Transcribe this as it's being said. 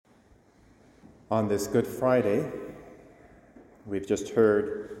On this Good Friday, we've just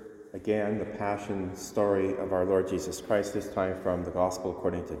heard again the passion story of our Lord Jesus Christ, this time from the Gospel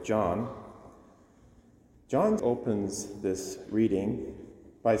according to John. John opens this reading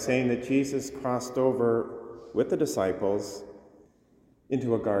by saying that Jesus crossed over with the disciples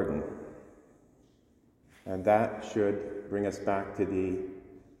into a garden. And that should bring us back to the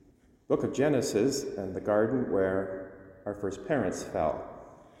book of Genesis and the garden where our first parents fell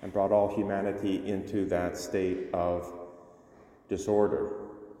and brought all humanity into that state of disorder.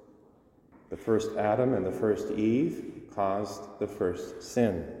 The first Adam and the first Eve caused the first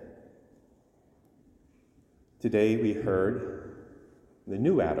sin. Today we heard the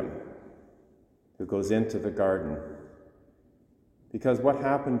new Adam who goes into the garden. Because what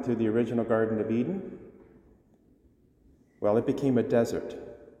happened to the original Garden of Eden? Well, it became a desert.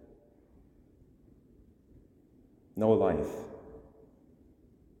 No life.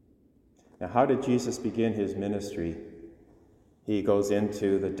 Now, how did Jesus begin his ministry? He goes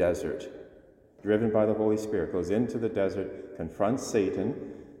into the desert, driven by the Holy Spirit, goes into the desert, confronts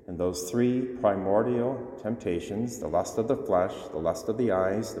Satan and those three primordial temptations, the lust of the flesh, the lust of the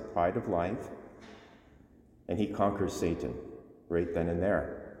eyes, the pride of life, and he conquers Satan right then and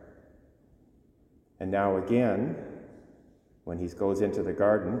there. And now again, when he goes into the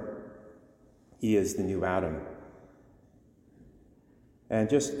garden, he is the new Adam. And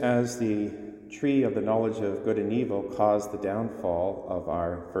just as the tree of the knowledge of good and evil caused the downfall of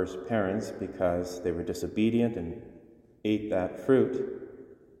our first parents because they were disobedient and ate that fruit,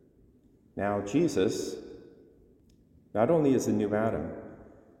 now Jesus not only is the new Adam,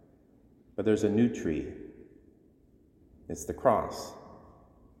 but there's a new tree. It's the cross.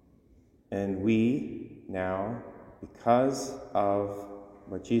 And we now, because of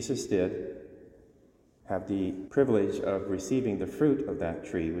what Jesus did, have the privilege of receiving the fruit of that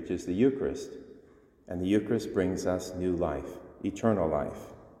tree, which is the Eucharist. And the Eucharist brings us new life, eternal life.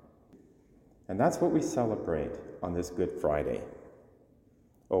 And that's what we celebrate on this Good Friday.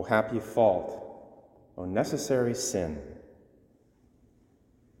 O happy fault, O necessary sin.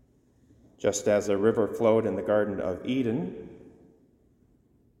 Just as a river flowed in the Garden of Eden,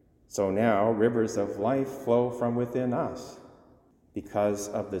 so now rivers of life flow from within us because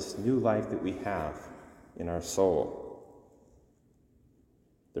of this new life that we have in our soul.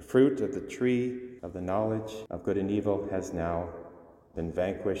 The fruit of the tree of the knowledge of good and evil has now been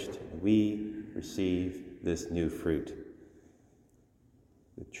vanquished. We receive this new fruit.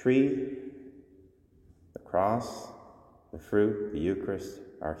 The tree, the cross, the fruit, the Eucharist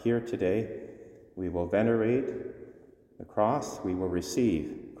are here today. We will venerate the cross. We will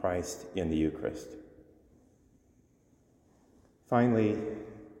receive Christ in the Eucharist. Finally,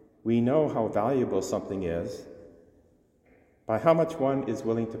 we know how valuable something is by how much one is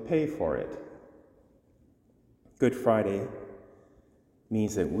willing to pay for it. Good Friday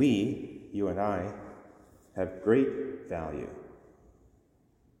means that we, you and I, have great value,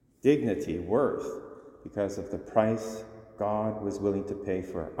 dignity, worth, because of the price God was willing to pay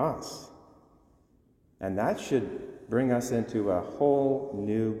for us. And that should bring us into a whole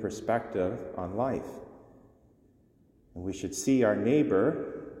new perspective on life. And we should see our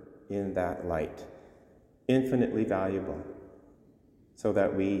neighbor in that light, infinitely valuable, so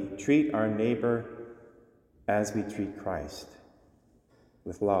that we treat our neighbor as we treat Christ,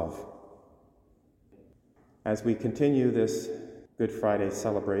 with love. As we continue this Good Friday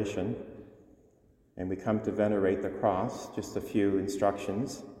celebration, and we come to venerate the cross, just a few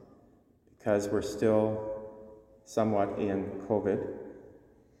instructions, because we're still somewhat in COVID.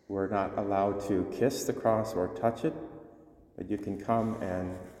 We're not allowed to kiss the cross or touch it, but you can come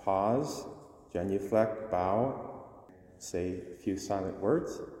and pause, genuflect, bow, say a few silent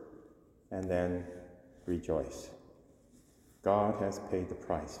words, and then rejoice. God has paid the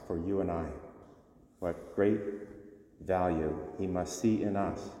price for you and I. What great value he must see in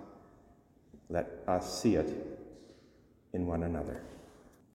us. Let us see it in one another.